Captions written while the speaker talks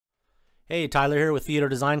Hey, Tyler here with Theater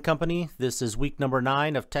Design Company. This is week number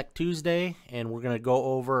 9 of Tech Tuesday, and we're going to go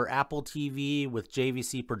over Apple TV with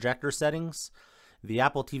JVC projector settings. The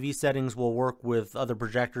Apple TV settings will work with other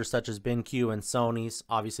projectors such as BenQ and Sony's.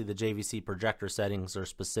 Obviously, the JVC projector settings are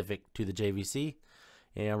specific to the JVC,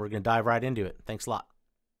 and we're going to dive right into it. Thanks a lot.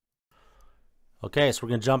 Okay, so we're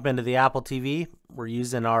going to jump into the Apple TV. We're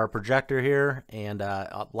using our projector here, and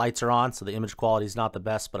lights are on, so the image quality is not the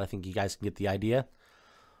best, but I think you guys can get the idea.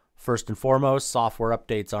 First and foremost, software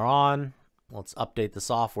updates are on. Let's update the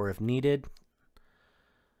software if needed.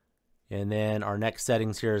 And then our next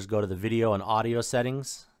settings here is go to the video and audio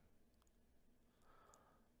settings.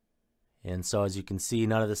 And so as you can see,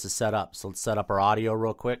 none of this is set up. So let's set up our audio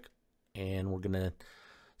real quick. And we're going to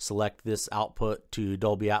select this output to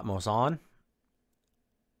Dolby Atmos on.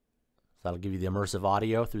 So that'll give you the immersive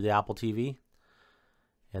audio through the Apple TV.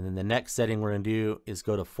 And then the next setting we're going to do is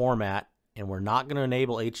go to Format. And we're not going to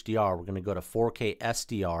enable HDR. We're going to go to 4K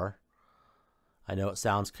SDR. I know it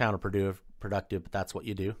sounds counterproductive, but that's what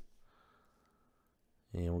you do.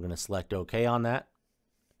 And we're going to select OK on that.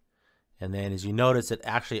 And then as you notice, it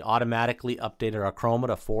actually automatically updated our chroma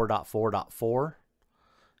to 4.4.4.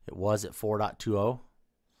 It was at 4.20.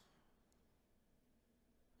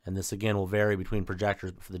 And this again will vary between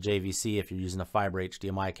projectors, but for the JVC, if you're using a fiber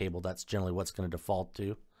HDMI cable, that's generally what's going to default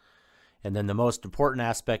to. And then the most important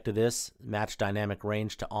aspect of this, match dynamic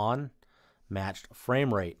range to on, matched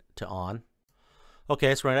frame rate to on.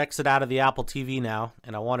 Okay, so we're going to exit out of the Apple TV now,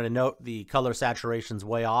 and I wanted to note the color saturation's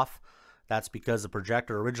way off. That's because the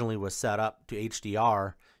projector originally was set up to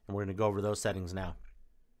HDR, and we're going to go over those settings now.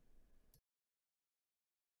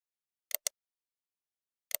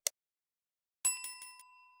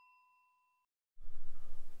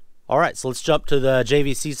 Alright, so let's jump to the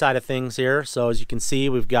JVC side of things here. So as you can see,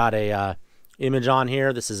 we've got a image on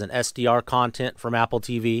here. This is an SDR content from Apple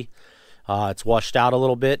TV. It's washed out a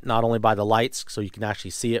little bit, not only by the lights, so you can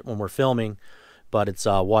actually see it when we're filming, but it's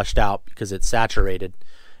washed out because it's saturated.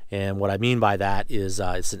 And what I mean by that is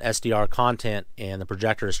it's an SDR content, and the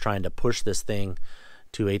projector is trying to push this thing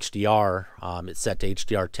to HDR. It's set to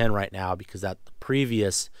HDR10 right now because that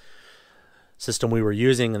previous system we were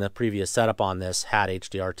using in the previous setup on this had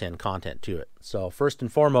HDR10 content to it. So first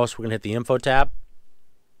and foremost, we're going to hit the Info tab.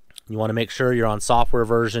 You want to make sure you're on software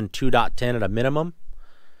version 2.10 at a minimum.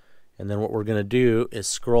 And then what we're going to do is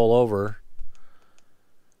scroll over.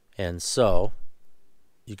 And so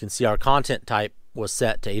you can see our content type was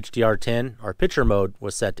set to HDR10. Our picture mode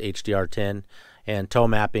was set to HDR10 and toe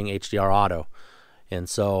mapping HDR auto. And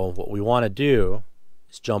so what we want to do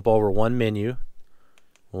is jump over one menu.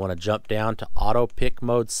 We want to jump down to Auto Pick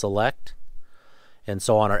Mode Select. And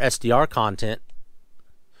so on our SDR content,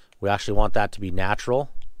 we actually want that to be natural.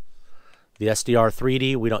 The SDR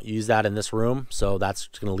 3D, we don't use that in this room, so that's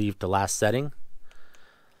going to leave to last setting.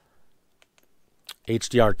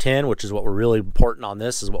 HDR10, which is what we're really important on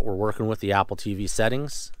this, is what we're working with the Apple TV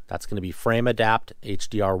settings. That's going to be Frame Adapt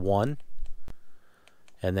HDR1.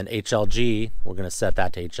 And then HLG, we're going to set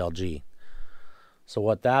that to HLG. So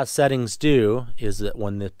what that settings do is that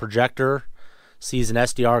when the projector sees an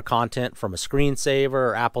SDR content from a screensaver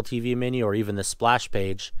or Apple TV menu or even the splash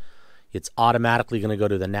page, it's automatically going to go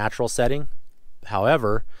to the natural setting.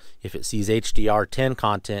 However, if it sees HDR10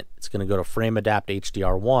 content, it's going to go to Frame Adapt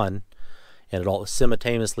HDR1, and it'll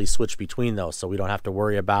simultaneously switch between those, so we don't have to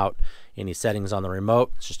worry about any settings on the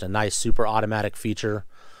remote. It's just a nice super automatic feature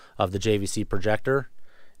of the JVC projector.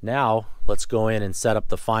 Now, let's go in and set up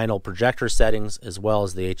the final projector settings as well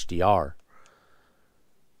as the HDR.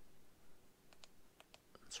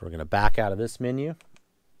 So we're going to back out of this menu.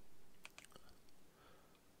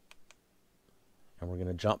 And we're going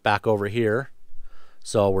to jump back over here.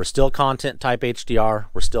 So we're still content type HDR.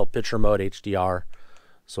 We're still picture mode HDR.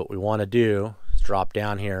 So what we want to do is drop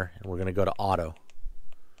down here, and we're going to go to Auto.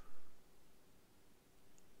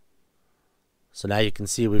 So now you can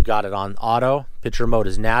see we've got it on auto. Picture mode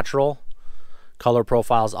is natural. Color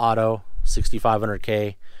profiles auto,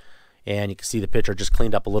 6500K. And you can see the picture just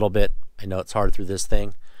cleaned up a little bit. I know it's hard through this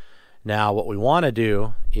thing. Now what we want to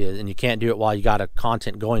do is, and you can't do it while you got a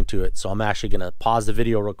content going to it, so I'm actually going to pause the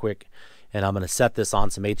video real quick, and I'm going to set this on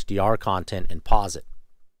some HDR content and pause it.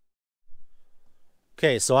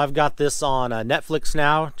 Okay, so I've got this on Netflix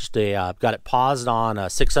now. I've got it paused on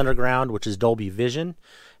 600 ground, which is Dolby Vision.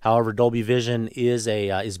 However, Dolby Vision is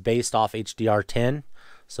based off HDR10,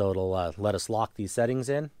 so it'll let us lock these settings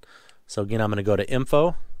in. So again, I'm going to go to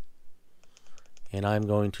Info, and I'm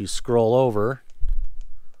going to scroll over.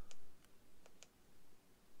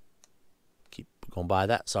 Keep going by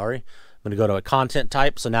that, sorry. I'm going to go to a content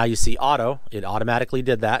type. So now you see auto. It automatically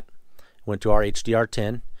did that. Went to our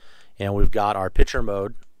HDR10. And we've got our picture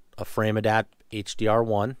mode of frame adapt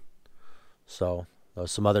HDR1. So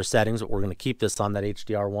there's some other settings, but we're going to keep this on that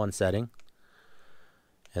HDR1 setting.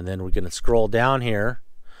 And then we're going to scroll down here.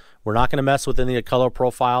 We're not going to mess with any of the color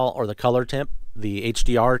profile or the color temp. The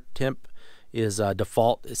HDR temp is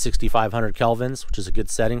default 6500 kelvins, which is a good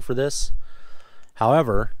setting for this.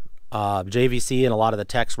 However, JVC and a lot of the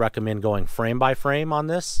techs recommend going frame by frame on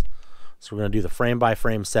this. So we're going to do the frame by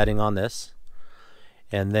frame setting on this.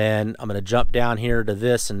 And then I'm going to jump down here to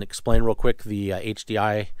this and explain real quick the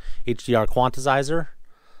HDR quantizer.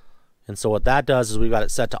 And so what that does is we've got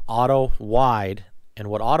it set to auto wide. And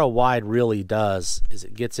what auto wide really does is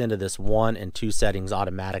it gets into this 1 and 2 settings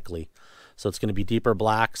automatically. So it's going to be deeper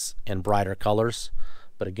blacks and brighter colors.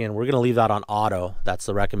 But again, we're going to leave that on auto. That's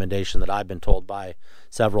the recommendation that I've been told by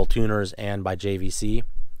several tuners and by JVC.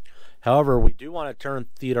 However, we do want to turn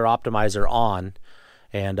Theater Optimizer on.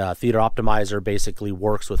 And Theater Optimizer basically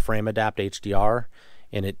works with Frame Adapt HDR,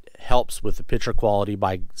 and it helps with the picture quality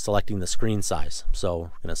by selecting the screen size. So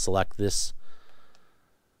we're going to select this.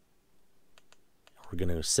 We're going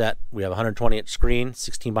to set, we have a 120-inch screen,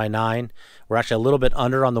 16 by 9. We're actually a little bit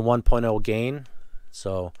under on the 1.0 gain.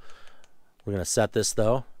 So we're going to set this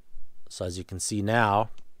though. So as you can see now,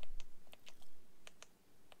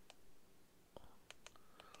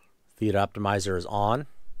 Theater Optimizer is on.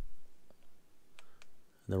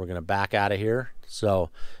 Then we're going to back out of here. So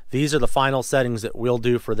these are the final settings that we'll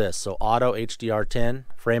do for this. So auto HDR10,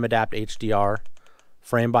 frame adapt HDR,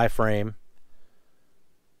 frame by frame.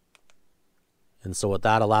 And so what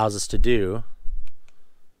that allows us to do,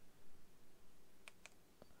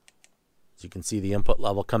 as you can see the input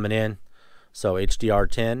level coming in, so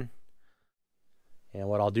HDR10. And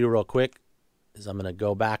what I'll do real quick is I'm going to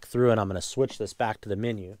go back through and I'm going to switch this back to the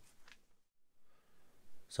menu.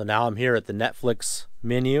 So now I'm here at the Netflix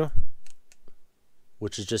menu,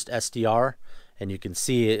 which is just SDR, and you can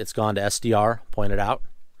see it's gone to SDR, pointed out.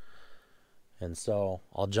 And so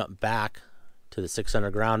I'll jump back to the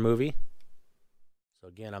 600 Ground movie. So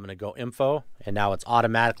again, I'm going to go info, and now it's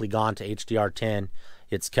automatically gone to HDR10.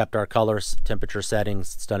 It's kept our colors, temperature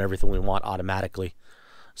settings, it's done everything we want automatically.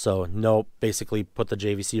 So no, basically put the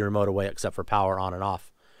JVC remote away except for power on and off.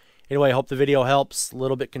 Anyway, I hope the video helps. A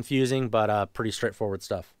little bit confusing, but pretty straightforward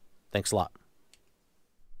stuff. Thanks a lot.